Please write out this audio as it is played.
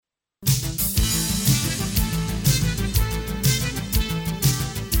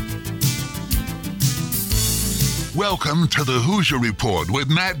Welcome to the Hoosier Report with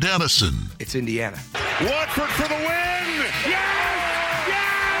Matt Dennison. It's Indiana. Watford for the win! Yes!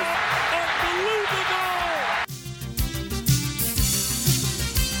 Yes!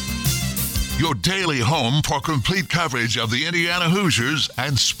 Unbelievable! Your daily home for complete coverage of the Indiana Hoosiers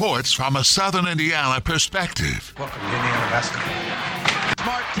and sports from a Southern Indiana perspective. Welcome to Indiana basketball.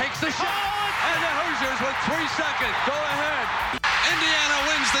 Smart takes the shot, and the Hoosiers with 3 seconds go ahead. Indiana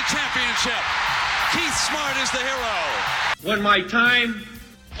wins the championship. Keith Smart is the hero. When my time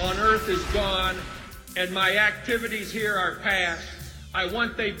on earth is gone and my activities here are past, I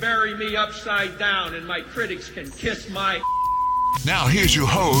want they bury me upside down and my critics can kiss my... Now here's your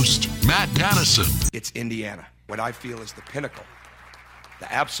host, Matt Dennison. It's Indiana, what I feel is the pinnacle, the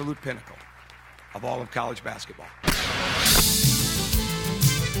absolute pinnacle of all of college basketball.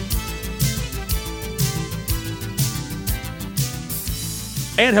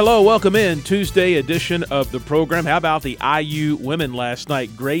 And hello, welcome in Tuesday edition of the program. How about the IU women last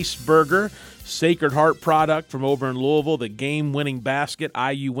night? Grace Berger, Sacred Heart product from over in Louisville, the game-winning basket.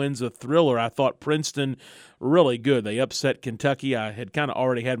 IU wins a thriller. I thought Princeton really good. They upset Kentucky. I had kind of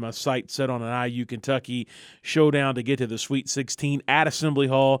already had my sights set on an IU-Kentucky showdown to get to the Sweet 16 at Assembly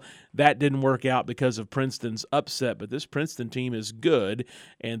Hall. That didn't work out because of Princeton's upset, but this Princeton team is good,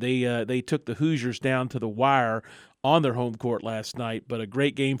 and they took the Hoosiers down to the wire on their home court last night. But a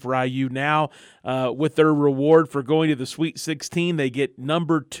great game for IU. Now, with their reward for going to the Sweet 16, they get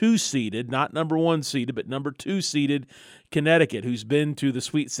number 2 seeded, not number 1 seeded, but number 2 seeded Connecticut, who's been to the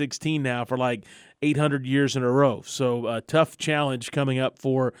Sweet 16 now for like 800 years in a row. So a tough challenge coming up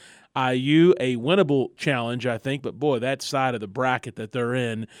for IU, a winnable challenge, I think, but boy, that side of the bracket that they're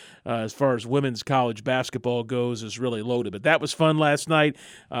in as far as women's college basketball goes is really loaded. But that was fun last night.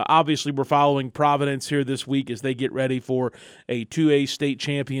 Obviously, we're following Providence here this week as they get ready for a 2A state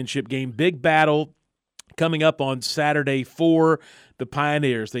championship game. Big battle coming up on Saturday for the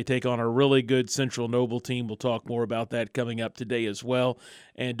Pioneers. They take on a really good Central Noble team. We'll talk more about that coming up today as well.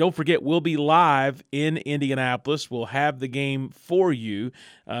 And don't forget, we'll be live in Indianapolis. We'll have the game for you,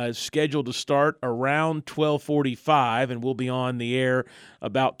 scheduled to start around 12:45, and we'll be on the air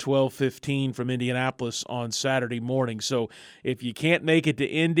about 12:15 from Indianapolis on Saturday morning. So if you can't make it to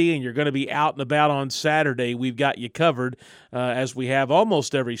Indy and you're going to be out and about on Saturday, we've got you covered, as we have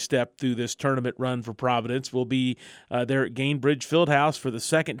almost every step through this tournament run for Providence. We'll be there at Gainbridge Fieldhouse for the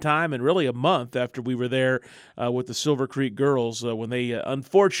second time in really a month after we were there with the Silver Creek girls when they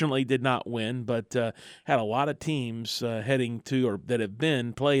unfortunately did not win, but had a lot of teams heading to or that have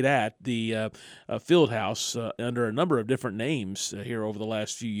been played at the Fieldhouse under a number of different names here over the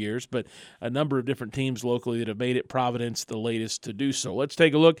last few years, but a number of different teams locally that have made it. Providence the latest to do so. Let's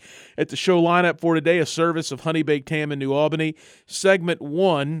take a look at the show lineup for today, a service of Honey Baked Ham in New Albany. Segment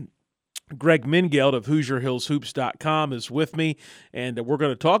 1, Greg Mingeld of HoosierHillsHoops.com is with me, and we're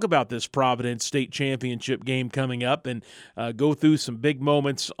going to talk about this Providence State Championship game coming up and go through some big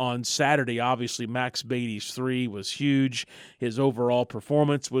moments on Saturday. Obviously, Max Beatty's 3 was huge. His overall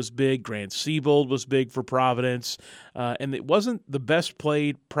performance was big. Grant Siebold was big for Providence, and it wasn't the best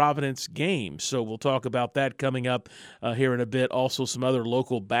played Providence game, so we'll talk about that coming up here in a bit. Also, some other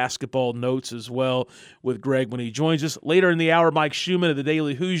local basketball notes as well with Greg when he joins us. Later in the hour, Mike Schumann of the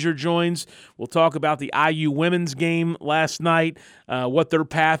Daily Hoosier joins. We'll talk about the IU women's game last night, what their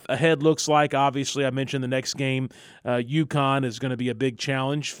path ahead looks like. Obviously, I mentioned the next game, UConn is going to be a big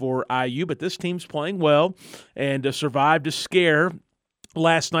challenge for IU, but this team's playing well and survived a scare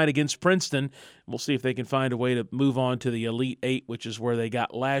last night against Princeton. We'll see if they can find a way to move on to the Elite Eight, which is where they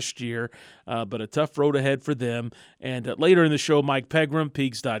got last year, but a tough road ahead for them. And later in the show, Mike Pegram,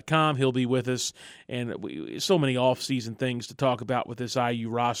 Peegs.com, he'll be with us. And so many off-season things to talk about with this IU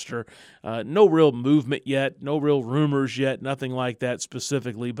roster. No real movement yet, no real rumors yet, nothing like that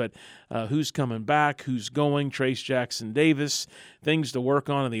specifically, but who's coming back, who's going, Trace Jackson Davis, things to work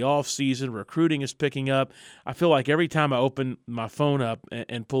on in the off-season. Recruiting is picking up. I feel like every time I open my phone up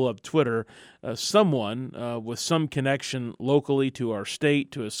and pull up Twitter, someone with some connection locally to our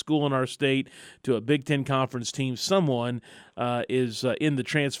state, to a school in our state, to a Big Ten Conference team, someone is in the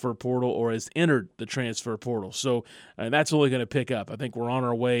transfer portal or has entered the transfer portal. So that's only going to pick up. I think we're on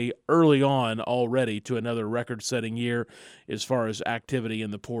our way early on already to another record-setting year as far as activity in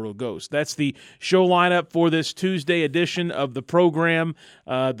the portal goes. That's the show lineup for this Tuesday edition of the program.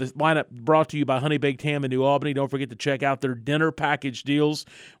 The lineup brought to you by Honey Baked Ham in New Albany. Don't forget to check out their dinner package deals,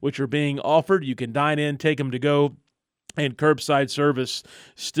 which are being offered. You can dine in, take them to go, and curbside service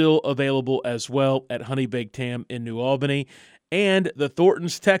still available as well at Honey Baked Ham in New Albany. And the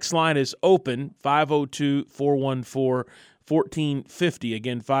Thornton's text line is open, 502-414-56 1450.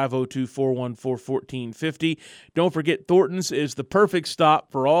 Again, 502-414-1450. Don't forget, Thornton's is the perfect stop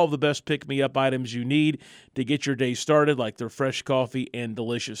for all of the best pick-me-up items you need to get your day started, like their fresh coffee and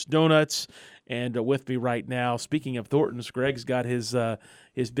delicious donuts. And with me right now, speaking of Thornton's, Greg's got his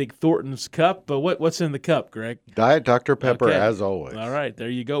big Thornton's cup. But what's in the cup, Greg? Diet Dr. Pepper, Okay. as always. All right, there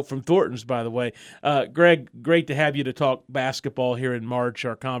you go. From Thornton's, by the way. Greg, great to have you to talk basketball here in March.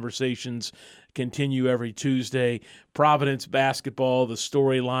 Our conversations continue every Tuesday. Providence basketball, the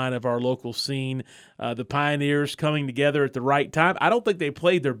storyline of our local scene. The Pioneers coming together at the right time. I don't think they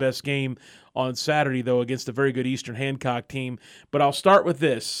played their best game on Saturday, though, against a very good Eastern Hancock team. But I'll start with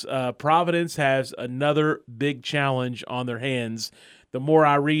this. Providence has another big challenge on their hands. The more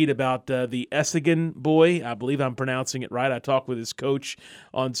I read about the Essigan boy, I believe I'm pronouncing it right. I talked with his coach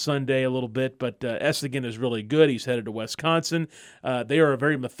on Sunday a little bit, but Essigan is really good. He's headed to Wisconsin. They are a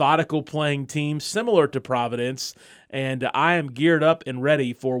very methodical playing team, similar to Providence, and I am geared up and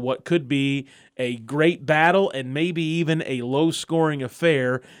ready for what could be a great battle and maybe even a low-scoring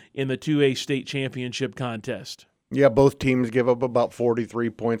affair in the 2A state championship contest. Yeah, both teams give up about 43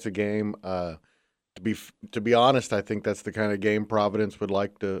 points a game. To be honest, I think that's the kind of game Providence would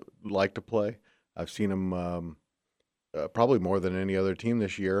like to play. I've seen them probably more than any other team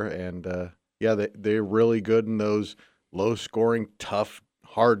this year, and they're really good in those low-scoring, tough,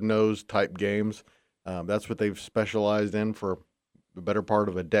 hard-nosed type games. That's what they've specialized in for the better part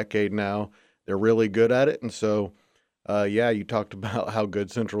of a decade now. They're really good at it, and so you talked about how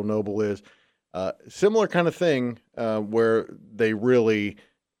good Central Noble is. Similar kind of thing where they really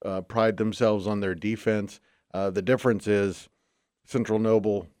pride themselves on their defense. The difference is Central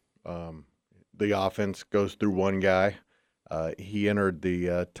Noble, the offense goes through one guy. He entered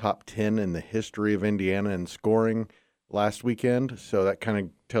the top 10 in the history of Indiana in scoring last weekend, so that kind of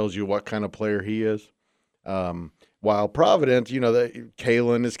tells you what kind of player he is. While Providence,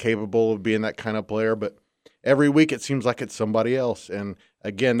 Kalen is capable of being that kind of player, but every week it seems like it's somebody else. And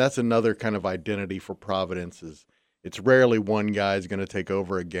again, that's another kind of identity for Providence is it's rarely one guy is going to take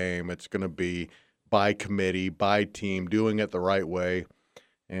over a game. It's going to be by committee, by team, doing it the right way.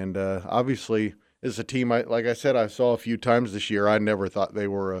 And obviously, it's a team, like I said, I saw a few times this year. I never thought they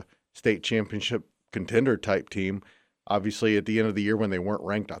were a state championship contender type team. Obviously, at the end of the year when they weren't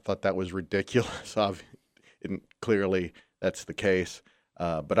ranked, I thought that was ridiculous. And clearly, that's the case.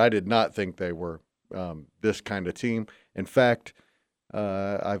 But I did not think they were this kind of team. In fact,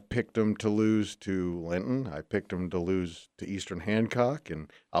 I've picked them to lose to Linton. I picked them to lose to Eastern Hancock,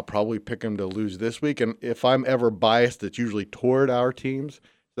 and I'll probably pick them to lose this week. And if I'm ever biased, it's usually toward our teams.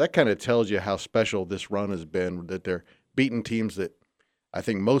 That kind of tells you how special this run has been, that they're beating teams that I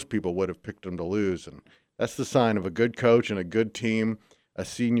think most people would have picked them to lose. And that's the sign of a good coach and a good team, a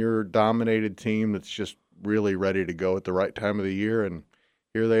senior-dominated team that's just really ready to go at the right time of the year. And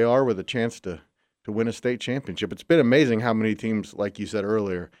here they are with a chance to win a state championship. It's been amazing how many teams, like you said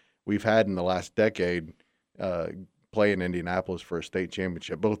earlier, we've had in the last decade play in Indianapolis for a state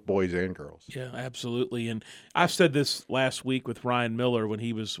championship, both boys and girls. Yeah, absolutely. And I said this last week with Ryan Miller when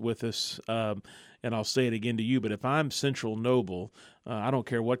he was with us, and I'll say it again to you, but if I'm Central Noble, I don't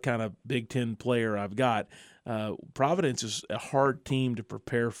care what kind of Big Ten player I've got, Providence is a hard team to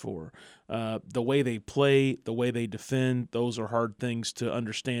prepare for. The way they play, the way they defend, those are hard things to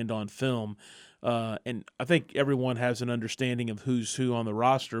understand on film. And I think everyone has an understanding of who's who on the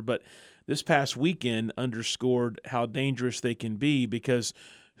roster, but this past weekend underscored how dangerous they can be because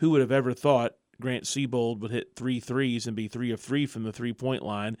who would have ever thought Grant Siebold would hit 3 threes and be 3 of 3 from the three-point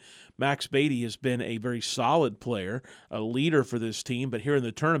line. Max Beatty has been a very solid player, a leader for this team, but here in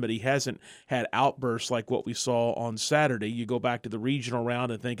the tournament he hasn't had outbursts like what we saw on Saturday. You go back to the regional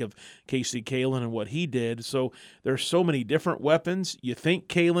round and think of Casey Kalen and what he did. So there's so many different weapons. You think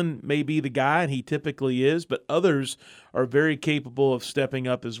Kalen may be the guy, and he typically is, but others are very capable of stepping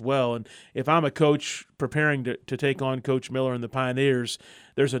up as well. And if I'm a coach preparing to take on Coach Miller and the Pioneers,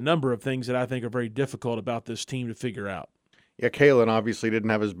 there's a number of things that I think are very difficult about this team to figure out. Yeah, Kalen obviously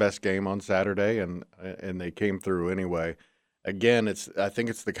didn't have his best game on Saturday, and they came through anyway. Again, I think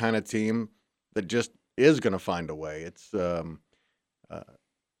it's the kind of team that just is going to find a way. It's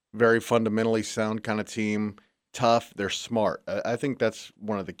very fundamentally sound kind of team, tough. They're smart. I think that's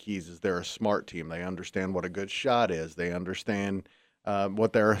one of the keys is they're a smart team. They understand what a good shot is. They understand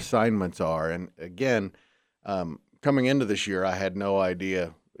what their assignments are. And again, coming into this year, I had no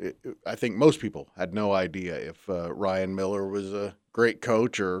idea. I think most people had no idea if Ryan Miller was a great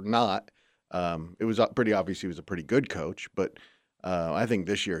coach or not. It was pretty obvious he was a pretty good coach, but I think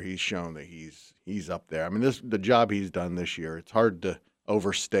this year he's shown that he's up there. I mean, the job he's done this year, it's hard to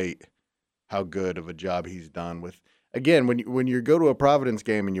overstate how good of a job he's done with again, when you go to a Providence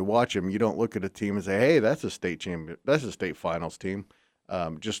game and you watch them, you don't look at a team and say, "Hey, that's a state champion. That's a state finals team."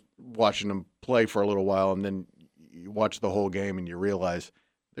 Just watching them play for a little while, and then you watch the whole game and you realize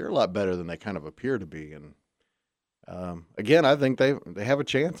they're a lot better than they kind of appear to be. And again, I think they have a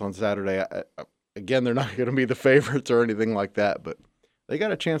chance on Saturday. Again, they're not going to be the favorites or anything like that, but they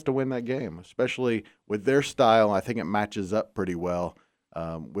got a chance to win that game, especially with their style. I think it matches up pretty well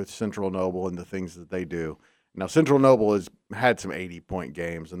with Central Noble and the things that they do. Now, Central Noble has had some 80-point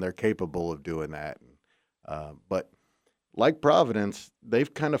games, and they're capable of doing that. But like Providence,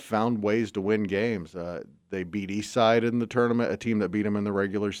 they've kind of found ways to win games. They beat Eastside in the tournament, a team that beat them in the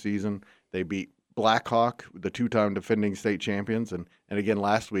regular season. They beat Blackhawk, the two-time defending state champions. And again,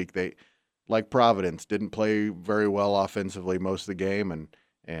 last week, they, like Providence, didn't play very well offensively most of the game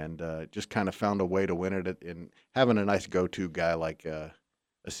and just kind of found a way to win it. And having a nice go-to guy like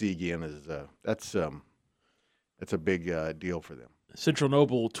Asigian is that's a big deal for them. Central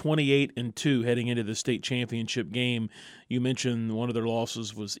Noble 28-2 heading into the state championship game. You mentioned one of their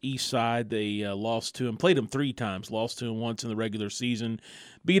losses was Eastside. They lost to them, played them 3 times, lost to them once in the regular season,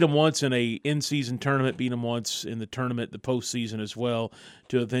 beat them once in a in-season tournament, beat them once in the tournament, the postseason as well,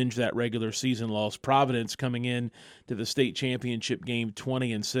 to avenge that regular season loss. Providence coming in to the state championship game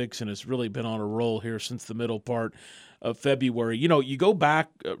 20-6 and has really been on a roll here since the middle part of February. You know, you go back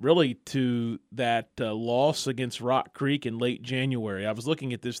really to that loss against Rock Creek in late January. I was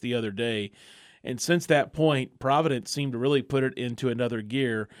looking at this the other day, and since that point, Providence seemed to really put it into another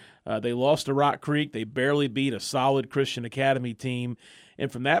gear. They lost to Rock Creek. They barely beat a solid Christian Academy team.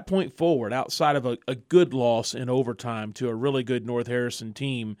 And from that point forward, outside of a good loss in overtime to a really good North Harrison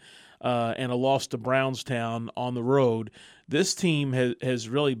team and a loss to Brownstown on the road, this team has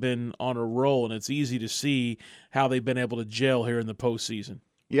really been on a roll, and it's easy to see how they've been able to gel here in the postseason.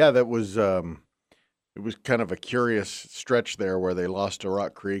 Yeah, that was it was kind of a curious stretch there where they lost to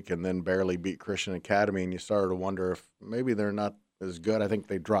Rock Creek and then barely beat Christian Academy, and you started to wonder if maybe they're not as good. I think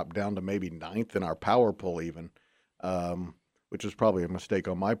they dropped down to maybe 9th in our power poll even, which was probably a mistake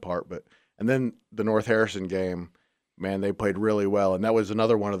on my part. And then the North Harrison game, man, they played really well, and that was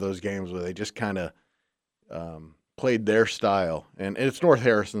another one of those games where they just kind of played their style, and it's North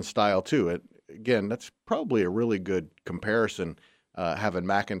Harrison's style too. Again, that's probably a really good comparison, having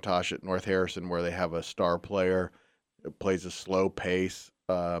McIntosh at North Harrison, where they have a star player that plays a slow pace,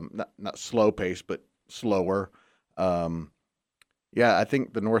 not slow pace, but slower. Yeah, I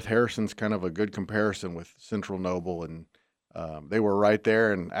think the North Harrison's kind of a good comparison with Central Noble, and they were right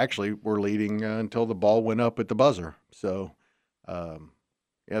there, and actually were leading until the ball went up at the buzzer. So,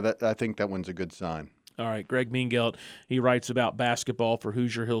 yeah, I think that one's a good sign. All right, Greg Meengelt, he writes about basketball for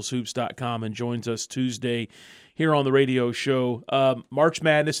HoosierHillsHoops.com and joins us Tuesday here on the radio show. March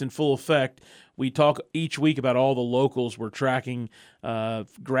Madness in full effect. We talk each week about all the locals we're tracking,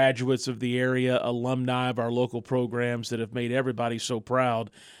 graduates of the area, alumni of our local programs that have made everybody so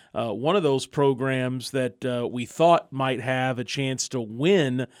proud. One of those programs that we thought might have a chance to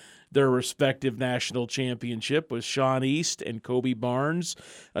win their respective national championship was Sean East and Kobe Barnes,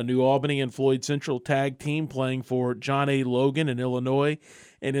 a New Albany and Floyd Central tag team playing for John A. Logan in Illinois.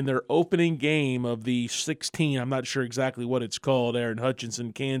 And in their opening game of the 16, I'm not sure exactly what it's called, there in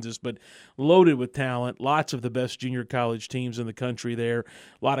Hutchinson, Kansas, but loaded with talent, lots of the best junior college teams in the country there,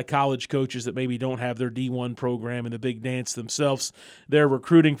 a lot of college coaches that maybe don't have their D1 program in the big dance themselves. They're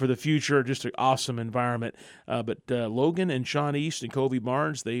recruiting for the future, just an awesome environment. But Logan and Sean East and Kobe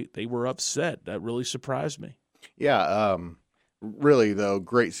Barnes, they were upset. That really surprised me. Yeah, really, though,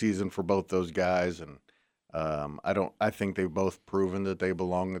 great season for both those guys, and I think they've both proven that they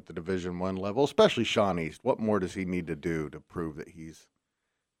belong at the Division I level, especially Sean East. What more does he need to do to prove that he's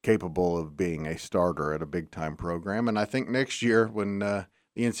capable of being a starter at a big-time program? And I think next year when the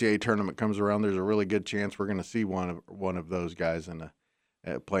NCAA tournament comes around, there's a really good chance we're going to see one of those guys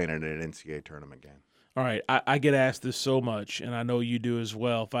playing in an NCAA tournament game. All right, I get asked this so much, and I know you do as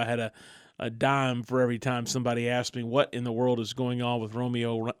well. If I had a dime for every time somebody asked me what in the world is going on with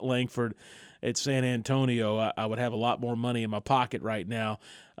Romeo Langford at San Antonio, I would have a lot more money in my pocket right now.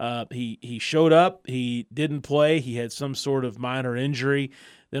 He showed up. He didn't play. He had some sort of minor injury.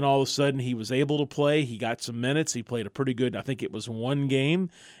 Then all of a sudden he was able to play. He got some minutes. He played a pretty good, I think it was one game.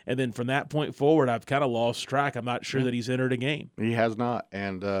 And then from that point forward, I've kind of lost track. I'm not sure that he's entered a game. He has not,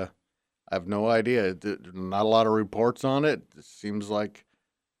 and I have no idea. Not a lot of reports on it. It seems like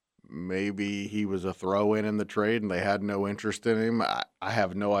maybe he was a throw-in in the trade and they had no interest in him. I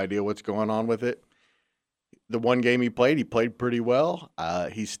have no idea what's going on with it. The one game he played pretty well.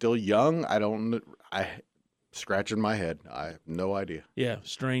 He's still young. I scratching my head. I have no idea. Yeah,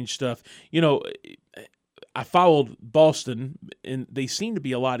 strange stuff. You know, I followed Boston, and they seem to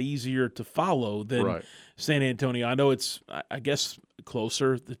be a lot easier to follow than San Antonio. I know it's, I guess,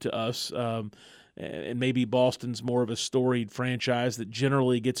 closer to us, and maybe Boston's more of a storied franchise that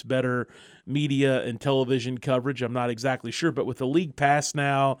generally gets better media and television coverage. I'm not exactly sure, but with the league pass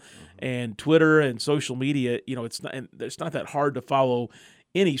now and Twitter and social media, it's not that hard to follow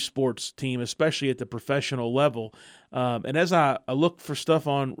any sports team, especially at the professional level. And as I look for stuff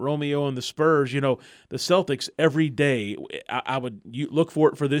on Romeo and the Spurs, the Celtics every day, I would look for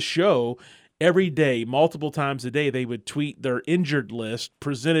it for this show. Every day, multiple times a day, they would tweet their injured list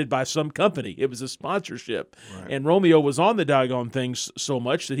presented by some company. It was a sponsorship. Right. And Romeo was on the doggone thing so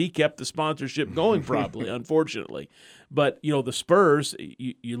much that he kept the sponsorship going probably, unfortunately. But, the Spurs,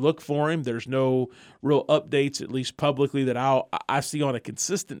 you look for him. There's no real updates, at least publicly, that I see on a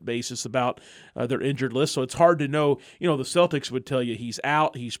consistent basis about their injured list. So it's hard to know. The Celtics would tell you he's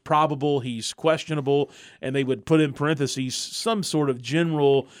out, he's probable, he's questionable, and they would put in parentheses some sort of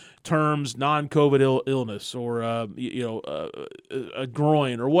general terms, non-COVID illness, or a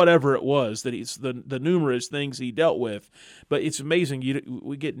groin, or whatever it was that he's the numerous things he dealt with. But it's amazing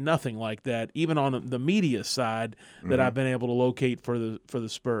we get nothing like that, even on the media side, that I've been able to locate for the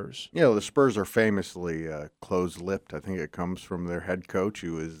Spurs. The Spurs are famously close-lipped. I think it comes from their head coach,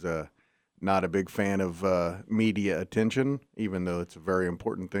 who is not a big fan of media attention, even though it's a very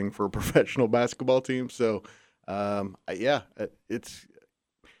important thing for a professional basketball team. So, it's.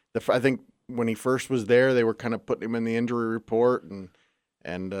 I think when he first was there, they were kind of putting him in the injury report, and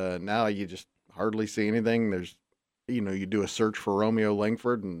now you just hardly see anything. There's, you do a search for Romeo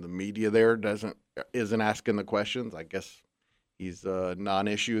Langford, and the media there isn't asking the questions. I guess he's a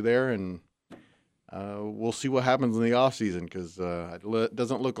non-issue there, and we'll see what happens in the offseason, because it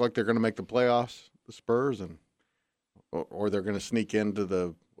doesn't look like they're going to make the playoffs, the Spurs, or they're going to sneak into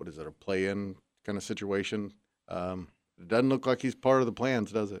a play-in kind of situation. It doesn't look like he's part of the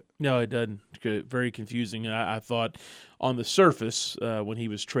plans, does it? No, it doesn't. Very confusing. I thought on the surface when he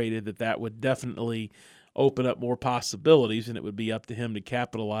was traded that would definitely open up more possibilities, and it would be up to him to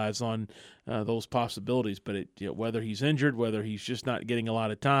capitalize on those possibilities. But whether he's injured, whether he's just not getting a lot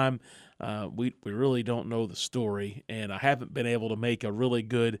of time, we really don't know the story. And I haven't been able to make a really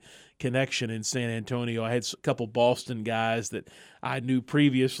good connection in San Antonio. I had a couple Boston guys that I knew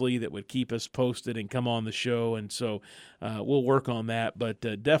previously that would keep us posted and come on the show, and so we'll work on that. But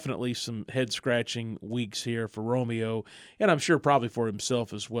definitely some head-scratching weeks here for Romeo, and I'm sure probably for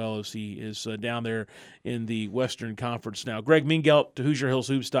himself as well, as he is down there in the Western Conference now. Greg Mingelt to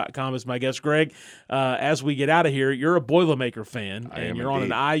HoosierHillsHoops.com is my guest. Greg, as we get out of here, you're a Boilermaker fan, and you're on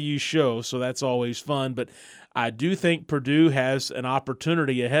an IU show, so that's always fun. But I do think Purdue has an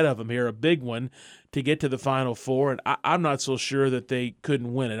opportunity ahead of them here, a big one, to get to the Final Four, and I'm not so sure that they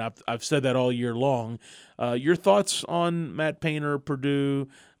couldn't win it. I've said that all year long. Your thoughts on Matt Painter, Purdue,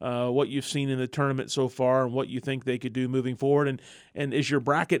 what you've seen in the tournament so far, and what you think they could do moving forward, and is your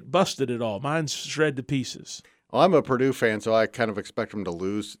bracket busted at all? Mine's shred to pieces. Well, I'm a Purdue fan, so I kind of expect them to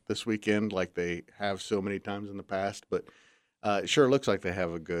lose this weekend like they have so many times in the past, but it sure looks like they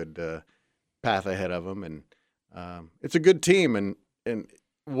have a good path ahead of them, and it's a good team, and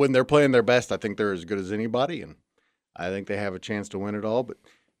when they're playing their best, I think they're as good as anybody, and I think they have a chance to win it all. But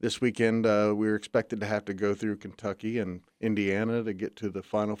this weekend, we're expected to have to go through Kentucky and Indiana to get to the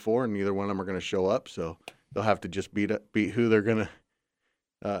Final Four, and neither one of them are going to show up, so they'll have to just beat who they're going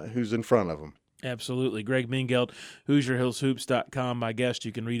to who's in front of them. Absolutely. Greg Mingelt, HoosierHillsHoops.com. My guest,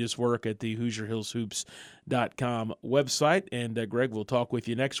 you can read his work at the HoosierHillsHoops.com website. And, Greg, we'll talk with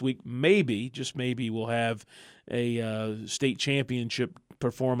you next week. Maybe, just maybe, we'll have a state championship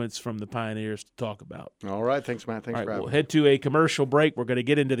performance from the Pioneers to talk about. All right. Thanks, Matt. Thanks for having me. We'll head to a commercial break. We're going to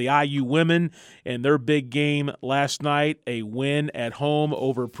get into the IU women and their big game last night, a win at home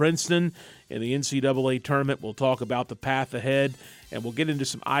over Princeton in the NCAA tournament. We'll talk about the path ahead, and we'll get into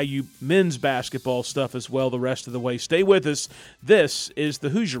some IU men's basketball stuff as well the rest of the way. Stay with us. This is the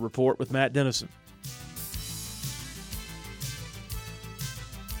Hoosier Report with Matt Dennison.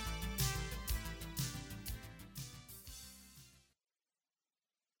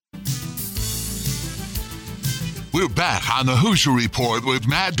 We're back on the Hoosier Report with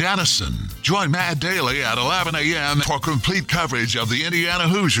Matt Dennison. Join Matt daily at 11 a.m. for complete coverage of the Indiana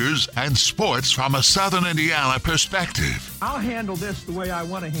Hoosiers and sports from a Southern Indiana perspective. I'll handle this the way I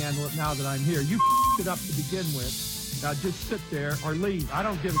want to handle it now that I'm here. You it up to begin with. Now just sit there or leave. I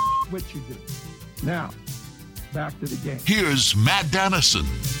don't give a what you do. Now, back to the game. Here's Matt Dennison.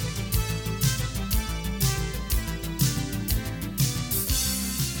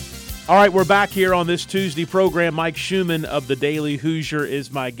 All right, we're back here on this Tuesday program. Mike Schumann of the Daily Hoosier is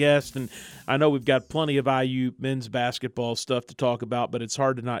my guest, and I know we've got plenty of IU men's basketball stuff to talk about, but it's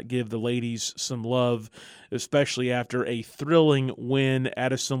hard to not give the ladies some love, especially after a thrilling win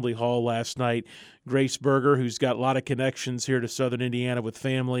at Assembly Hall last night. Grace Berger, who's got a lot of connections here to Southern Indiana with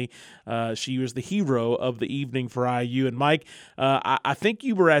family, she was the hero of the evening for IU. And, Mike, I think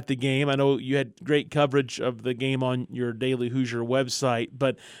you were at the game. I know you had great coverage of the game on your Daily Hoosier website.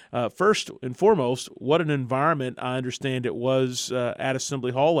 But first and foremost, what an environment I understand it was at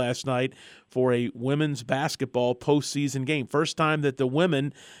Assembly Hall last night for a women's basketball postseason game. First time that the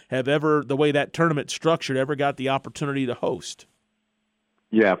women have ever, the way that tournament structured, ever got the opportunity to host.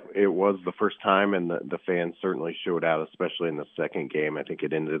 Yeah, it was the first time, and the fans certainly showed out, especially in the second game. I think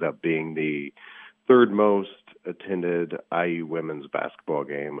it ended up being the third most attended IU women's basketball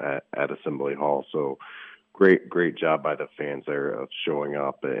game at Assembly Hall. So great job by the fans there of showing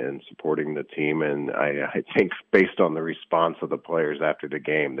up and supporting the team. And I think based on the response of the players after the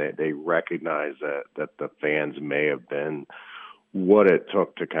game, they recognize that the fans may have been what it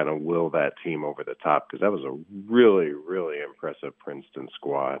took to kind of will that team over the top, because that was a really, really impressive Princeton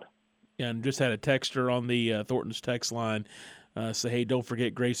squad. And just had a texter on the Thornton's text line say, hey, don't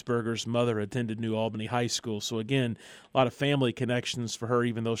forget Grace Berger's mother attended New Albany High School. So, again, a lot of family connections for her,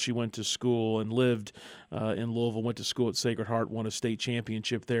 even though she went to school and lived in Louisville, went to school at Sacred Heart, won a state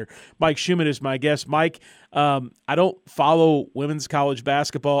championship there. Mike Schumann is my guest. Mike, I don't follow women's college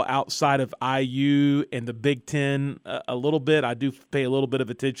basketball outside of IU and the Big Ten a little bit. I do pay a little bit of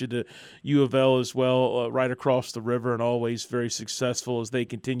attention to U of L as well, right across the river, and always very successful as they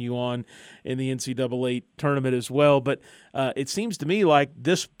continue on in the NCAA tournament as well. But it seems to me like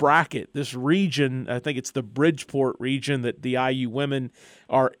this bracket, this region, I think it's the Bridgeport region that the IU women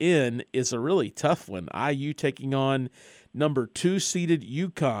are in, is a really tough one. IU taking on number 2 seeded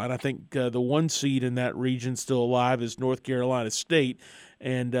UConn. I think the 1 seed in that region still alive is North Carolina State.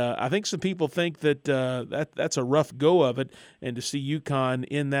 And I think some people think that that's a rough go of it, and to see UConn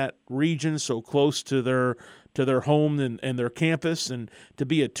in that region so close to their home and their campus, and to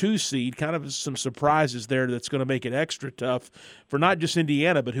be a 2 seed, kind of some surprises there that's going to make it extra tough for not just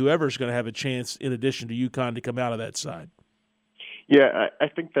Indiana, but whoever's going to have a chance in addition to UConn to come out of that side. Yeah, I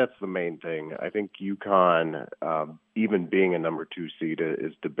think that's the main thing. I think UConn, even being a number 2 seed,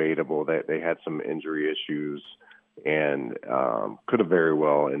 is debatable. They had some injury issues and could have very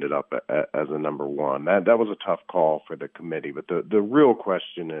well ended up as a number 1. That was a tough call for the committee. But the real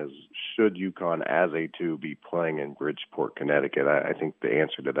question is, should UConn as a 2 be playing in Bridgeport, Connecticut? I think the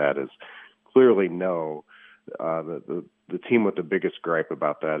answer to that is clearly no. The team with the biggest gripe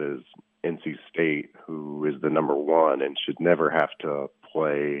about that is NC State, who is the number 1 and should never have to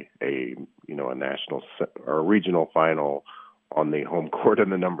play a national or a regional final on the home court of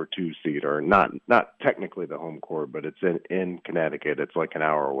the number 2 seed, or not technically the home court, but it's in Connecticut. It's like an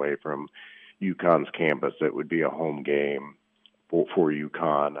hour away from UConn's campus. It would be a home game for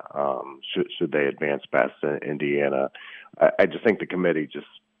UConn should they advance past Indiana. I just think the committee just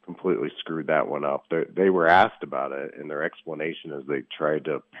completely screwed that one up. They were asked about it, and their explanation is they tried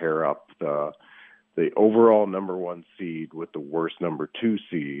to pair up the overall number 1 seed with the worst number 2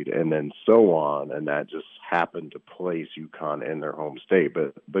 seed, and then so on, and that just happened to place UConn in their home state.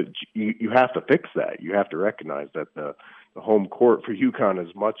 But you have to fix that. You have to recognize that the home court for UConn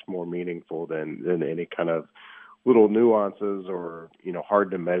is much more meaningful than any kind of little nuances or hard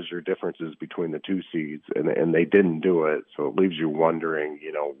to measure differences between the 2 seeds, and they didn't do it. So it leaves you wondering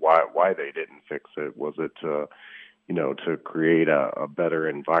why they didn't fix it. Was it to create a better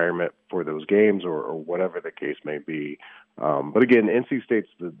environment for those games, or whatever the case may be. But again, NC State's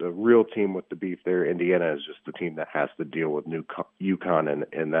the real team with the beef there. Indiana is just the team that has to deal with UConn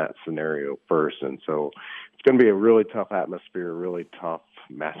in that scenario first. And so it's going to be a really tough atmosphere, really tough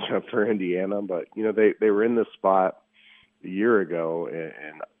matchup for Indiana. But, they were in this spot a year ago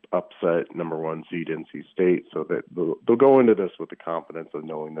and upset number 1 seed NC State. So that they'll go into this with the confidence of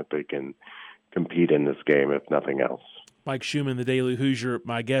knowing that they can compete in this game, if nothing else. Mike Schumann, the Daily Hoosier,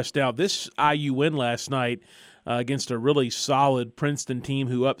 my guest. Now, this IU win last night against a really solid Princeton team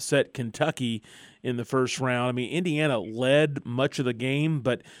who upset Kentucky in the first round. I mean, Indiana led much of the game,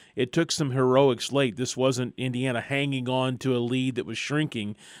 but it took some heroics late. This wasn't Indiana hanging on to a lead that was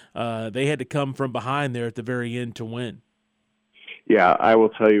shrinking. They had to come from behind there at the very end to win. Yeah, I will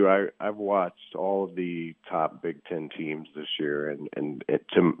tell you, I've watched all of the top Big Ten teams this year, and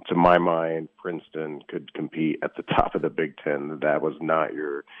to my mind, Princeton could compete at the top of the Big Ten. That was not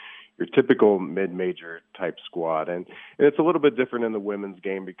your typical mid-major type squad, and it's a little bit different in the women's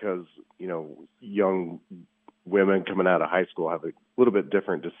game because young women coming out of high school have a little bit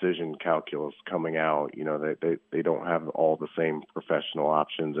different decision calculus coming out. You know, they don't have all the same professional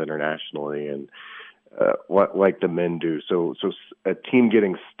options internationally and like the men do. So a team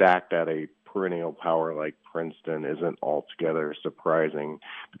getting stacked at a perennial power like Princeton isn't altogether surprising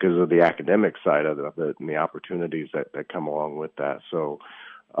because of the academic side of it and the opportunities that come along with that. So,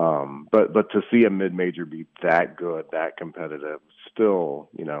 but to see a mid-major be that good, that competitive, still,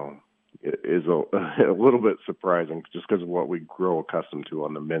 you know, is a little bit surprising just because of what we grow accustomed to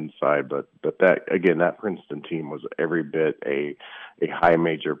on the men's side. But that, again, that Princeton team was every bit a high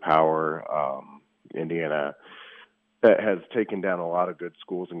major power. Indiana that has taken down a lot of good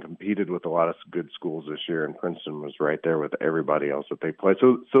schools and competed with a lot of good schools this year, and Princeton was right there with everybody else that they play.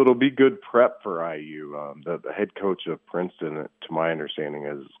 So it'll be good prep for IU. The head coach of Princeton, to my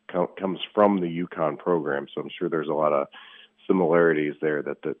understanding, comes from the UConn program, so I'm sure there's a lot of similarities there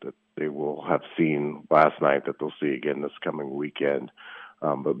that they will have seen last night that they'll see again this coming weekend.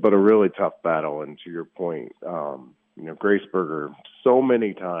 But a really tough battle, and to your point, you know, Grace Berger, so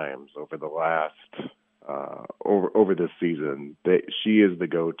many times over the last over this season, that she is the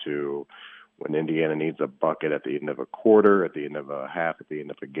go-to when Indiana needs a bucket at the end of a quarter, at the end of a half, at the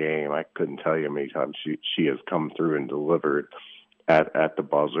end of a game. I couldn't tell you how many times she has come through and delivered at the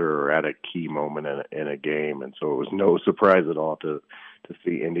buzzer or at a key moment in a game, and so it was no surprise at all to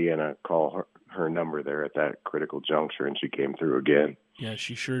see Indiana call her number there at that critical juncture, and she came through again. Yeah,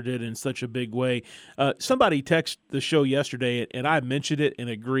 she sure did in such a big way. Somebody texted the show yesterday, and I mentioned it and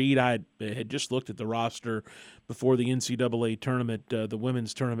agreed. I had just looked at the roster before the NCAA tournament, the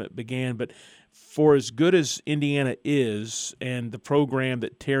women's tournament began. But for as good as Indiana is, and the program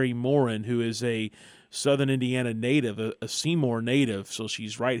that Terry Morin, who is a Southern Indiana native, a Seymour native, so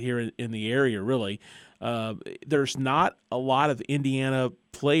she's right here in the area, really. There's not a lot of Indiana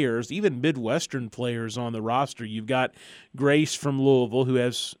players, even Midwestern players on the roster. You've got Grace from Louisville, who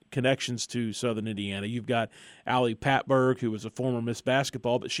has connections to Southern Indiana. You've got Allie Patberg, who was a former Miss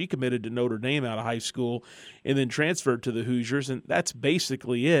Basketball, but she committed to Notre Dame out of high school and then transferred to the Hoosiers, and that's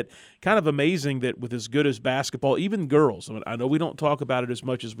basically it. Kind of amazing that with as good as basketball, even girls, I know we don't talk about it as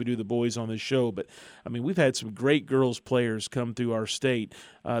much as we do the boys on this show, but, I mean, we've had some great girls players come through our state.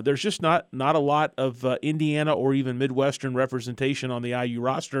 There's just not a lot of Indiana or even Midwestern representation on the IU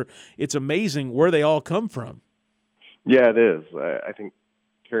roster. It's amazing where they all come from. Yeah, it is. I think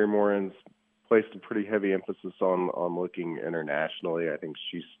Terry Morin's placed a pretty heavy emphasis on looking internationally. I think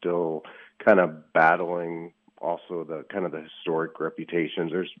she's still kind of battling also the kind of the historic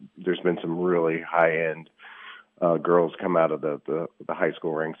reputations. There's been some really high-end girls come out of the high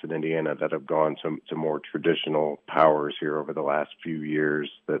school ranks in Indiana that have gone to more traditional powers here over the last few years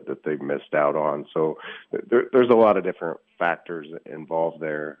that they've missed out on. So there's a lot of different factors involved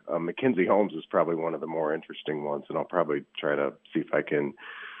there. Mackenzie Holmes is probably one of the more interesting ones, and I'll probably try to see if I can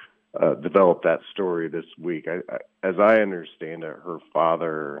develop that story this week. As I understand it, her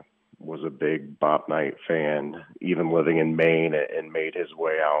father was a big Bob Knight fan, even living in Maine, and made his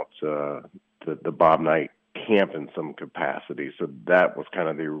way out to the Bob Knight camp in some capacity. So that was kind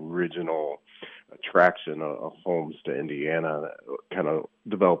of the original attraction of Holmes to Indiana, kind of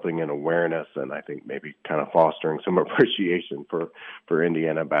developing an awareness and I think maybe kind of fostering some appreciation for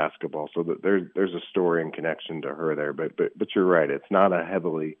Indiana basketball. So that there's a story and connection to her there. But you're right, it's not a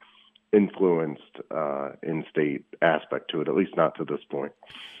heavily influenced in-state aspect to it, at least not to this point.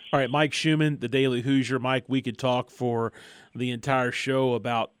 All right, Mike Schumann, the Daily Hoosier. Mike, we could talk for the entire show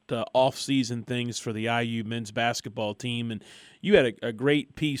about off-season things for the IU men's basketball team. And you had a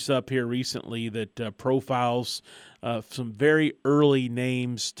great piece up here recently that profiles some very early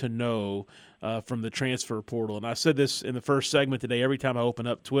names to know from the transfer portal. And I said this in the first segment today. Every time I open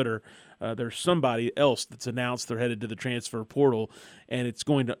up Twitter, there's somebody else that's announced they're headed to the transfer portal, and it's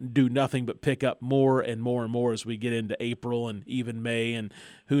going to do nothing but pick up more and more and more as we get into April and even May. And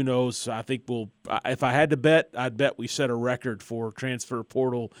who knows, I think if I had to bet, I'd bet we set a record for transfer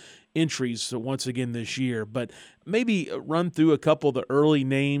portal entries once again this year. But maybe run through a couple of the early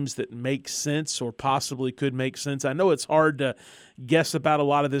names that make sense or possibly could make sense. I know it's hard to guess about a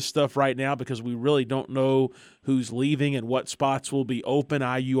lot of this stuff right now because we really don't know who's leaving and what spots will be open.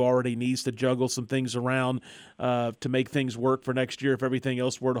 IU already needs to juggle some things around to make things work for next year if everything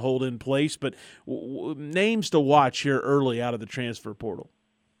else were to hold in place. But names to watch here early out of the transfer portal.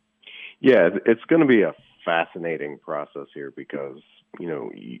 Yeah, it's going to be a fascinating process here because, you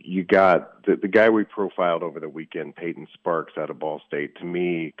know, you got the guy we profiled over the weekend, Peyton Sparks out of Ball State, to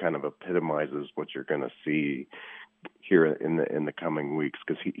me kind of epitomizes what you're going to see here in the coming weeks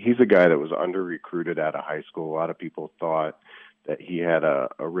because he's a guy that was under-recruited out of high school. A lot of people thought he had a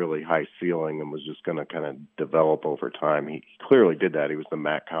really high ceiling and was just going to kind of develop over time. He clearly did that. He was the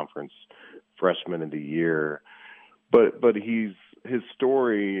MAC Conference Freshman of the Year, but his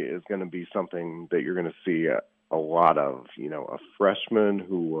story is going to be something that you're going to see a lot of. A freshman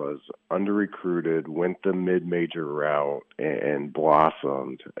who was under-recruited, went the mid-major route, and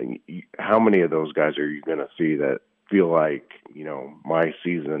blossomed. How many of those guys are you going to see that feel like, my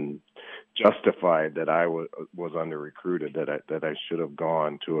season justified that I was under-recruited, that I should have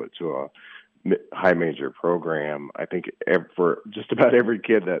gone to a high major program? I think for just about every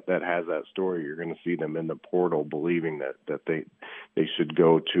kid that has that story, you're going to see them in the portal believing that they should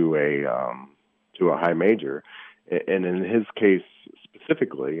go to a high major. And in his case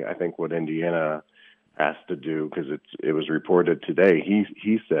specifically, I think what Indiana has to do, because it was reported today,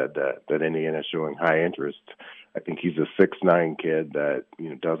 he said that Indiana is showing high interest. I think he's a 6'9" kid that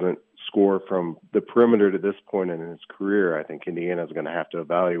doesn't score from the perimeter to this point in his career. I think Indiana is going to have to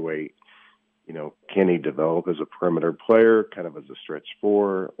evaluate, can he develop as a perimeter player, kind of as a stretch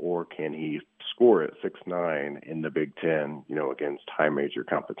four, or can he score at 6'9" in the Big Ten, against high major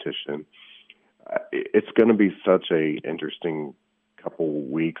competition? It's going to be such a interesting couple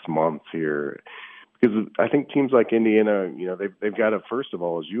weeks, months here, because I think teams like Indiana, they've got to, first of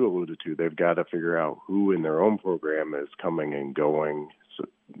all, as you alluded to, they've got to figure out who in their own program is coming and going. So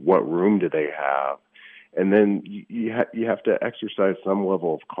what room do they have? And then you have to exercise some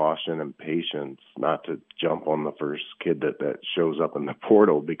level of caution and patience not to jump on the first kid that shows up in the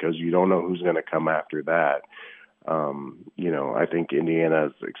portal, because you don't know who's going to come after that. I think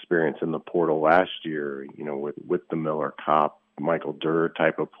Indiana's experience in the portal last year, with the Miller Kopp, Michael Durr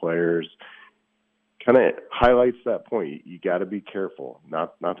type of players, kind of highlights that point. You got to be careful.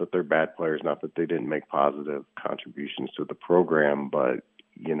 Not that they're bad players, not that they didn't make positive contributions to the program, but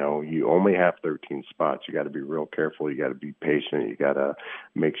you only have 13 spots. You got to be real careful. You got to be patient. You got to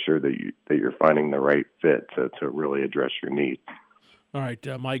make sure that you're finding the right fit to really address your needs. All right,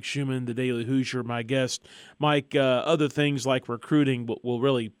 Mike Schumann, the Daily Hoosier, my guest. Mike, other things like recruiting will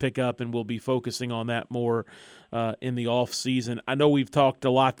really pick up, and we'll be focusing on that more in the off season. I know we've talked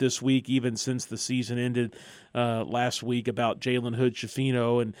a lot this week, even since the season ended last week, about Jalen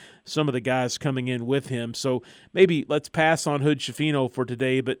Hood-Schifino and some of the guys coming in with him. So maybe let's pass on Hood-Schifino for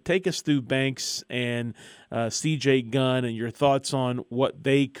today, but take us through Banks and C.J. Gunn and your thoughts on what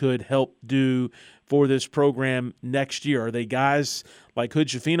they could help do for this program next year. Are they guys like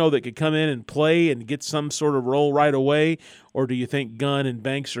Hood-Schifino that could come in and play and get some sort of role right away, or do you think Gunn and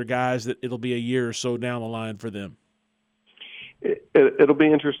Banks are guys that it'll be a year or so down the line for them? It'll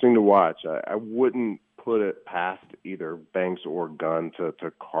be interesting to watch. I wouldn't put it past either Banks or Gunn to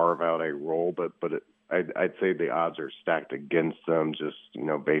carve out a role, but I'd say the odds are stacked against them, just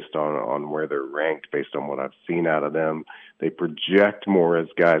based on where they're ranked, based on what I've seen out of them. They project more as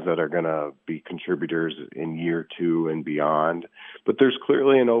guys that are going to be contributors in year two and beyond. But there's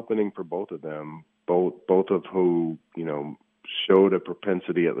clearly an opening for both of them, both of who showed a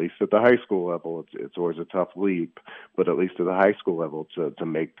propensity, at least at the high school level. It's always a tough leap, but at least at the high school level to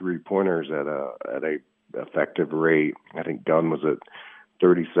make 3-pointers at a effective rate. I think Gunn was at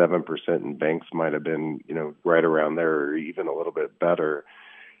 37%, and Banks might have been, right around there or even a little bit better.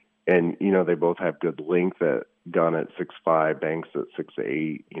 And, they both have good length, at Gunn at 6'5", Banks at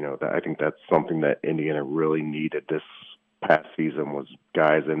 6'8". I think that's something that Indiana really needed this past season, was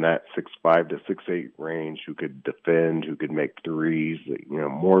guys in that 6'5" to 6'8" range who could defend, who could make threes,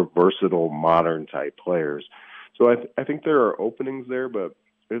 more versatile, modern type players. So I think there are openings there, but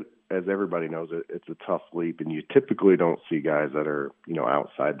as everybody knows, it's a tough leap, and you typically don't see guys that are,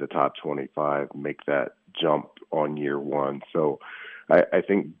 outside the top 25 make that jump on year one. So I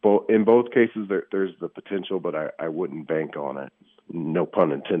think in both cases there's the potential, but I wouldn't bank on it. No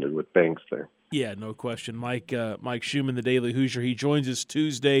pun intended with Banks there. Yeah, no question. Mike Schumann, the Daily Hoosier, he joins us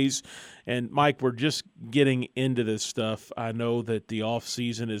Tuesdays. And, Mike, we're just getting into this stuff. I know that the off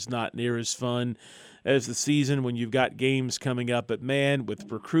season is not near as fun as the season when you've got games coming up. But, man,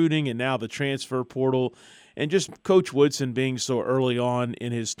 with recruiting and now the transfer portal and just Coach Woodson being so early on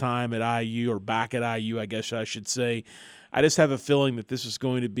in his time at IU, or back at IU, I guess I should say, I just have a feeling that this is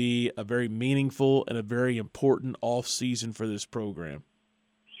going to be a very meaningful and a very important off season for this program.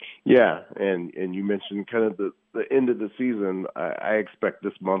 Yeah, and you mentioned kind of the end of the season. I expect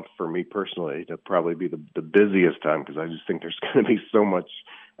this month for me personally to probably be the busiest time, because I just think there's going to be so much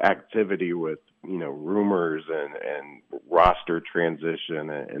activity with, rumors and roster transition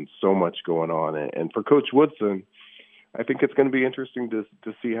and so much going on. And for Coach Woodson, I think it's going to be interesting to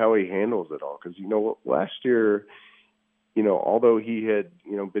see how he handles it all, because, last year although he had,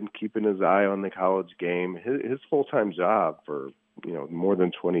 been keeping his eye on the college game, his full-time job for, more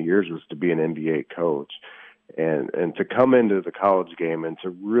than 20 years was to be an NBA coach. And to come into the college game and to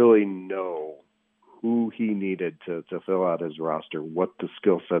really know who he needed to fill out his roster, what the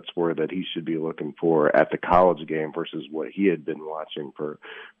skill sets were that he should be looking for at the college game versus what he had been watching for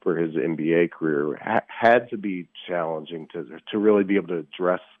his NBA career, had to be challenging to really be able to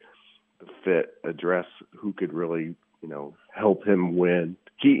address the fit, address who could really, help him win.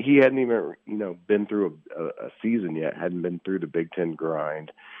 He hadn't even, been through a season yet, hadn't been through the Big Ten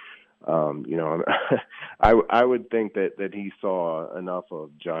grind. I would think that he saw enough of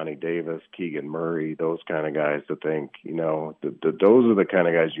Johnny Davis, Keegan Murray, those kind of guys to think, those are the kind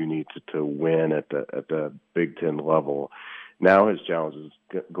of guys you need to win at the Big Ten level. Now his challenge is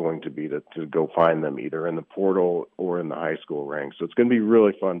going to be to go find them either in the portal or in the high school ranks. So it's going to be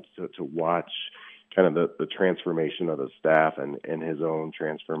really fun to watch kind of the transformation of the staff and his own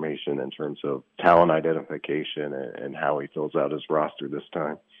transformation in terms of talent identification and how he fills out his roster this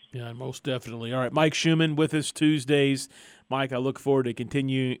time. Yeah, most definitely. All right, Mike Schumann with us Tuesdays. Mike, I look forward to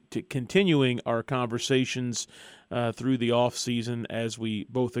continuing our conversations through the off season, as we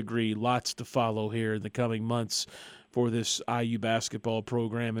both agree, lots to follow here in the coming months for this IU basketball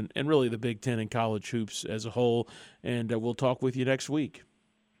program and really the Big Ten and college hoops as a whole. And we'll talk with you next week.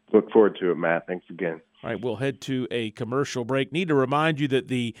 Look forward to it, Matt. Thanks again. All right, we'll head to a commercial break. Need to remind you that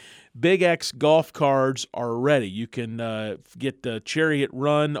the Big X golf cards are ready. You can get the Chariot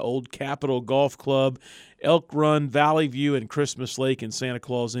Run, Old Capitol Golf Club, Elk Run, Valley View, and Christmas Lake in Santa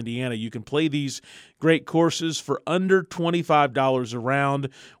Claus, Indiana. You can play these great courses for under $25 a round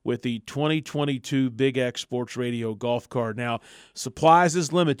with the 2022 Big X Sports Radio golf card. Now, supplies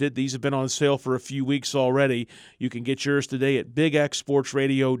is limited. These have been on sale for a few weeks already. You can get yours today at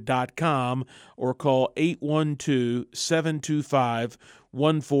bigxsportsradio.com or call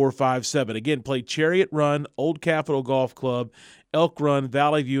 812-725-1457. Again, play Chariot Run, Old Capitol Golf Club, Elk Run,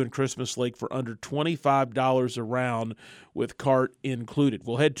 Valley View, and Christmas Lake for under $25 a round with cart included.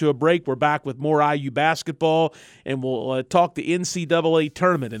 We'll head to a break. We're back with more IU basketball, and we'll talk the NCAA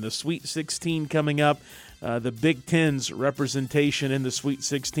tournament and the Sweet 16 coming up. The Big Ten's representation in the Sweet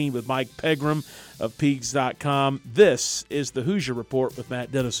 16 with Mike Pegram of Peegs.com. This is the Hoosier Report with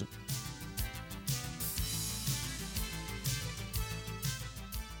Matt Dennison.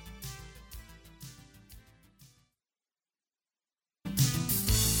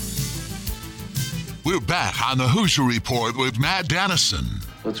 We're back on the Hoosier Report with Matt Dennison.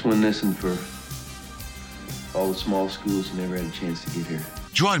 Let's win this one for all the small schools who never had a chance to get here.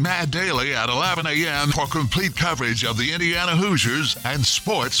 Join Matt daily at 11 a.m. for complete coverage of the Indiana Hoosiers and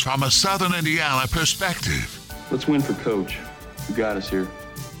sports from a Southern Indiana perspective. Let's win for Coach, who got us here.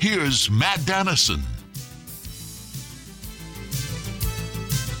 Here's Matt Dennison.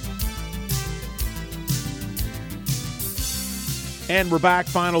 And we're back.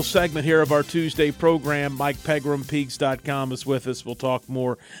 Final segment here of our Tuesday program. Mike Pegram, Peegs.com, is with us. We'll talk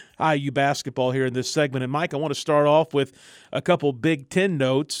more IU basketball here in this segment. And, Mike, I want to start off with a couple Big Ten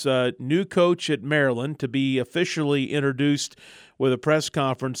notes. New coach at Maryland to be officially introduced with a press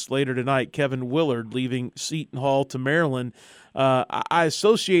conference later tonight, Kevin Willard, leaving Seton Hall to Maryland. I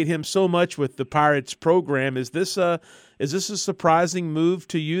associate him so much with the Pirates program. Is this a surprising move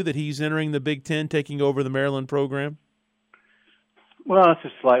to you that he's entering the Big Ten, taking over the Maryland program? Well, it's a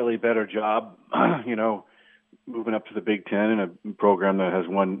slightly better job, moving up to the Big Ten in a program that has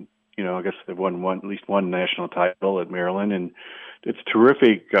won, I guess they've won at least one national title at Maryland. And it's a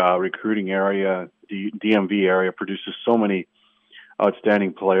terrific recruiting area. The DMV area produces so many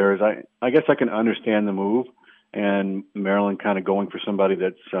outstanding players. I guess I can understand the move, and Maryland kind of going for somebody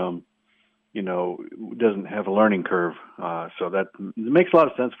that's, doesn't have a learning curve. So that makes a lot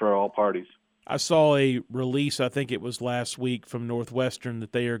of sense for all parties. I saw a release, I think it was last week, from Northwestern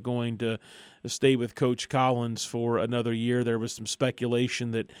that they are going to stay with Coach Collins for another year. There was some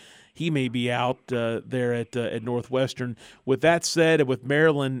speculation that he may be out there at Northwestern. With that said, and with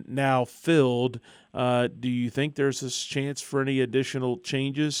Maryland now filled, do you think there's a chance for any additional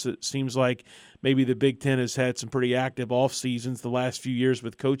changes? It seems like maybe the Big Ten has had some pretty active off seasons the last few years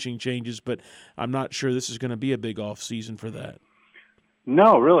with coaching changes, but I'm not sure this is going to be a big off season for that.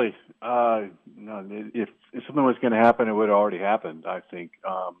 No, really. No. If something was going to happen, it would have already happened, I think,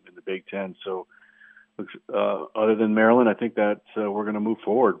 in the Big Ten. So, other than Maryland, I think that we're going to move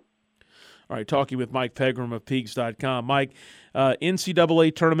forward. All right, talking with Mike Pegram of Peegs.com. Mike,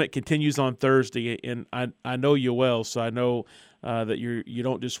 NCAA tournament continues on Thursday, and I know you well, so I know that you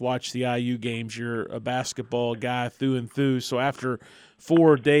don't just watch the IU games. You're a basketball guy through and through. So after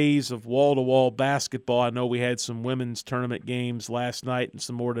 4 days of wall-to-wall basketball, I know we had some women's tournament games last night and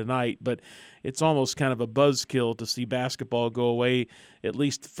some more tonight, but it's almost kind of a buzzkill to see basketball go away, at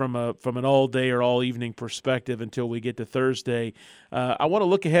least from an all-day or all-evening perspective until we get to Thursday. I want to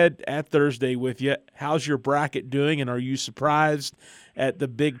look ahead at Thursday with you. How's your bracket doing, and are you surprised at the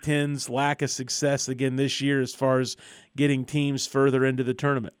Big Ten's lack of success again this year as far as getting teams further into the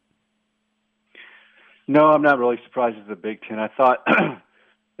tournament? No, I'm not really surprised at the Big Ten. I thought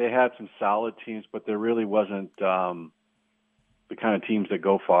they had some solid teams, but there really wasn't the kind of teams that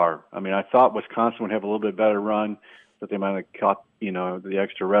go far. I mean, I thought Wisconsin would have a little bit better run, but they might have caught, the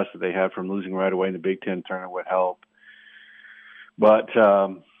extra rest that they had from losing right away in the Big Ten tournament would help. But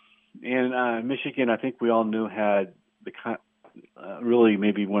in Michigan, I think we all knew had the really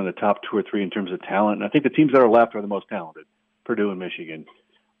maybe one of the top 2 or 3 in terms of talent. And I think the teams that are left are the most talented, Purdue and Michigan.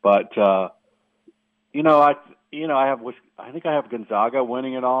 But I think I have Gonzaga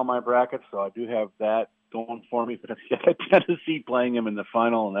winning in all my brackets, so I do have that going for me. But I got Tennessee playing them in the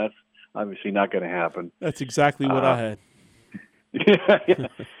final, and that's obviously not going to happen. That's exactly what I had. Yeah.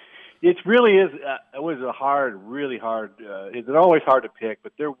 It really is. It was really hard. It's always hard to pick,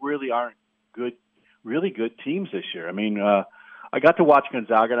 but there really aren't really good teams this year. I mean, I got to watch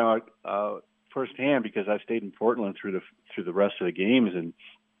Gonzaga now firsthand because I stayed in Portland through the rest of the games, and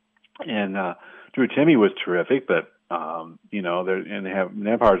Drew Timme was terrific, but and they have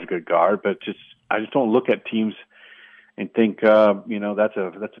Nembhard's a good guard, but I just don't look at teams and think that's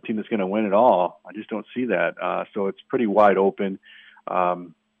a team that's going to win it all. I just don't see that. So it's pretty wide open.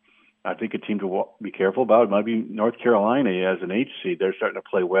 I think a team to be careful about might be North Carolina as an 8th seed. They're starting to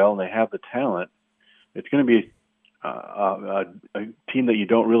play well, and they have the talent. It's going to be a team that you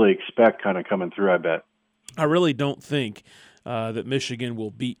don't really expect kind of coming through, I bet. I really don't think that Michigan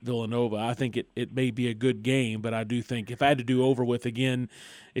will beat Villanova. I think it may be a good game, but I do think if I had to do over with again,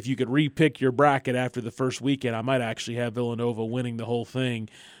 if you could repick your bracket after the first weekend, I might actually have Villanova winning the whole thing.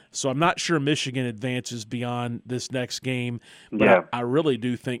 So I'm not sure Michigan advances beyond this next game, but yeah. I really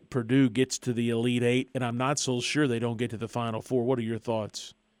do think Purdue gets to the Elite Eight, and I'm not so sure they don't get to the Final Four. What are your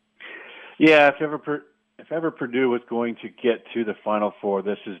thoughts? Yeah, if ever Purdue was going to get to the Final Four,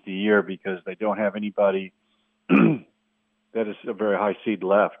 this is the year because they don't have anybody that is a very high seed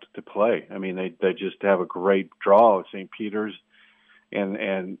left to play. I mean, they just have a great draw of St. Peter's,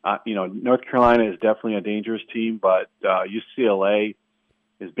 and North Carolina is definitely a dangerous team, but UCLA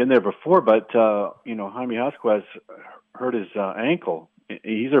has been there before. But Jaime Jasquez hurt his ankle.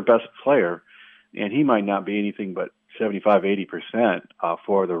 He's their best player, and he might not be anything but 75-80%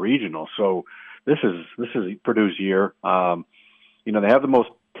 for the regional. So this is Purdue's year. They have the most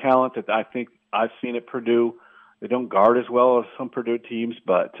talent that I think I've seen at Purdue. They don't guard as well as some Purdue teams,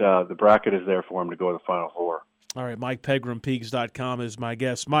 but the bracket is there for them to go to the Final Four. All right, Mike Pegram, Peegs.com is my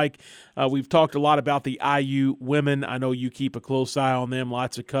guest. Mike, we've talked a lot about the IU women. I know you keep a close eye on them.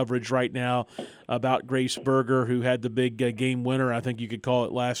 Lots of coverage right now about Grace Berger, who had the big game winner, I think you could call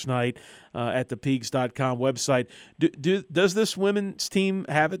it, last night at the Peegs.com website. Does this women's team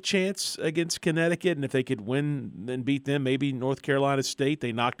have a chance against Connecticut? And if they could win and beat them, maybe North Carolina State,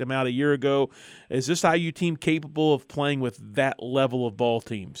 they knocked them out a year ago. Is this IU team capable of playing with that level of ball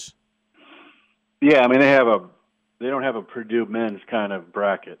teams? Yeah, I mean, they don't have a Purdue men's kind of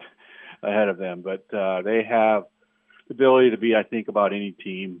bracket ahead of them, but they have the ability to be, I think, about any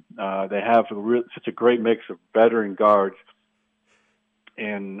team. They have such a great mix of veteran guards,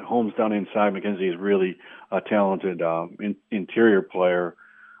 and Holmes down inside. McKenzie is really a talented interior player.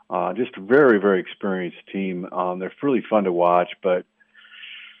 Just a very, very experienced team. They're really fun to watch, but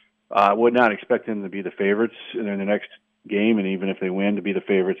I would not expect them to be the favorites in the next game, and even if they win, to be the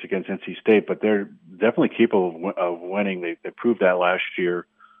favorites against NC State. But they're definitely capable of winning. They proved that last year,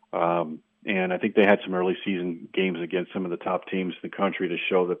 and I think they had some early season games against some of the top teams in the country to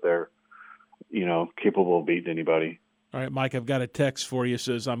show that they're capable of beating anybody. All right, Mike, I've got a text for you. It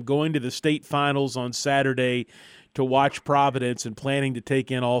says, I'm going to the state finals on Saturday to watch Providence and planning to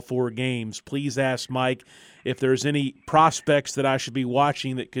take in all 4 games. Please ask Mike if there's any prospects that I should be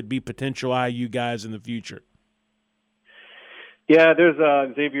watching that could be potential IU guys in the future. Yeah, there's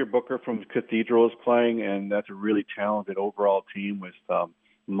Xavier Booker from Cathedral is playing, and that's a really talented overall team with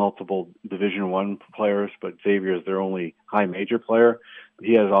multiple Division I players, but Xavier is their only high major player.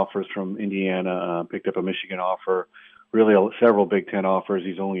 He has offers from Indiana, picked up a Michigan offer, really several Big Ten offers.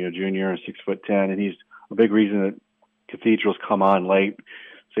 He's only a junior, 6'10", and he's a big reason that Cathedral's come on late.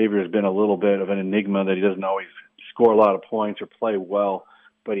 Xavier has been a little bit of an enigma that he doesn't always score a lot of points or play well,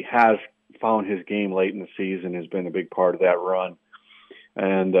 but he has found his game late in the season, has been a big part of that run.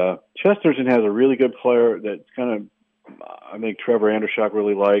 And Chesterton has a really good player that's kind of, I think Trevor Andershock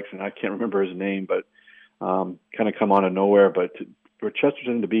really likes, and I can't remember his name, but kind of come out of nowhere. But for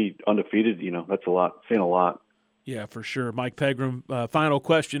Chesterton to be undefeated, that's a lot, saying a lot. Yeah, for sure. Mike Pegram, final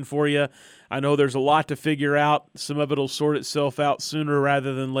question for you. I know there's a lot to figure out. Some of it will sort itself out sooner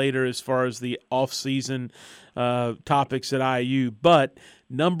rather than later as far as the off-season topics at IU. But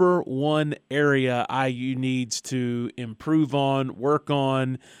number one area IU needs to improve on, work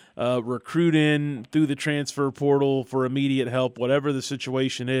on, recruit in through the transfer portal for immediate help, whatever the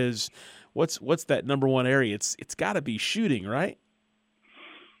situation is, what's that number one area? It's got to be shooting, right?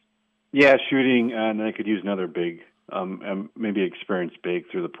 Yeah, shooting, and they could use another big, maybe experienced big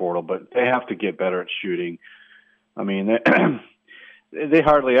through the portal, but they have to get better at shooting. I mean, they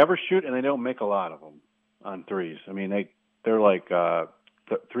hardly ever shoot, and they don't make a lot of them on threes. I mean, they're like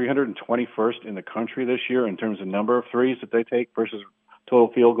 321st in the country this year in terms of number of threes that they take versus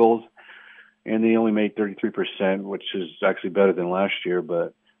total field goals, and they only made 33%, which is actually better than last year,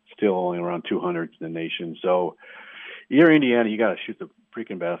 but still only around 200 in the nation. So you're Indiana, you got to shoot the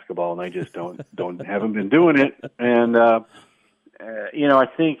freaking basketball, and they just haven't been doing it. And I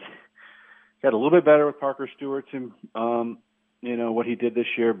think got a little bit better with Parker Stewart and what he did this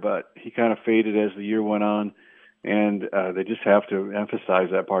year, but he kind of faded as the year went on. And they just have to emphasize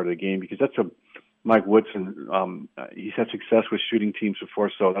that part of the game, because that's Mike Woodson. He's had success with shooting teams before,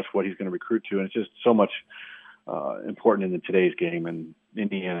 so that's what he's going to recruit to. And it's just so much important in today's game. And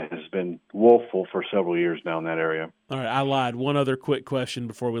Indiana has been woeful for several years now in that area. All right, I lied. One other quick question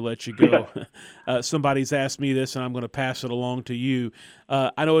before we let you go. Somebody's asked me this, and I'm going to pass it along to you.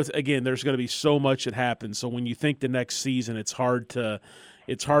 I know, there's going to be so much that happens. So when you think the next season, it's hard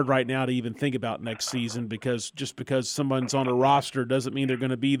right now to even think about next season, because just because someone's on a roster doesn't mean they're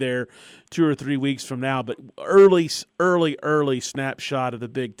going to be there 2 or 3 weeks from now. But early snapshot of the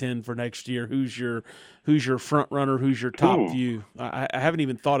Big Ten for next year. Who's your front runner? Who's your top view? I haven't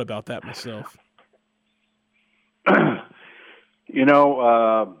even thought about that myself. Well,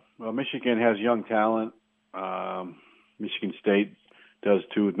 Michigan has young talent. Michigan State does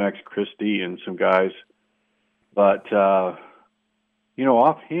too, with Max Christie and some guys. But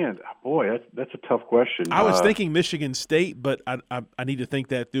offhand, boy, that's a tough question. I was thinking Michigan State, but I need to think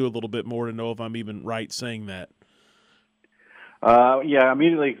that through a little bit more to know if I'm even right saying that. I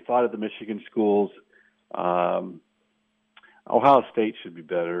immediately thought of the Michigan schools. Ohio State should be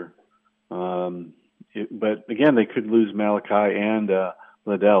better. But again, they could lose Malachi and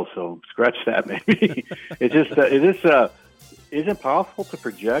Liddell, so scratch that maybe. It isn't possible to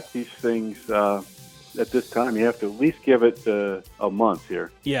project these things at this time. You have to at least give it a month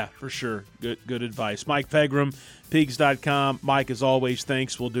here. Yeah, for sure. Good advice. Mike Pegram, Pigs.com. Mike, as always,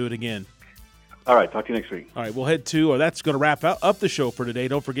 thanks. We'll do it again. All right, talk to you next week. All right, we'll that's going to wrap up the show for today.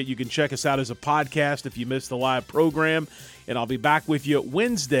 Don't forget you can check us out as a podcast if you missed the live program, and I'll be back with you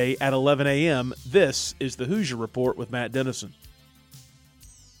Wednesday at 11 a.m. This is the Hoosier Report with Matt Dennison.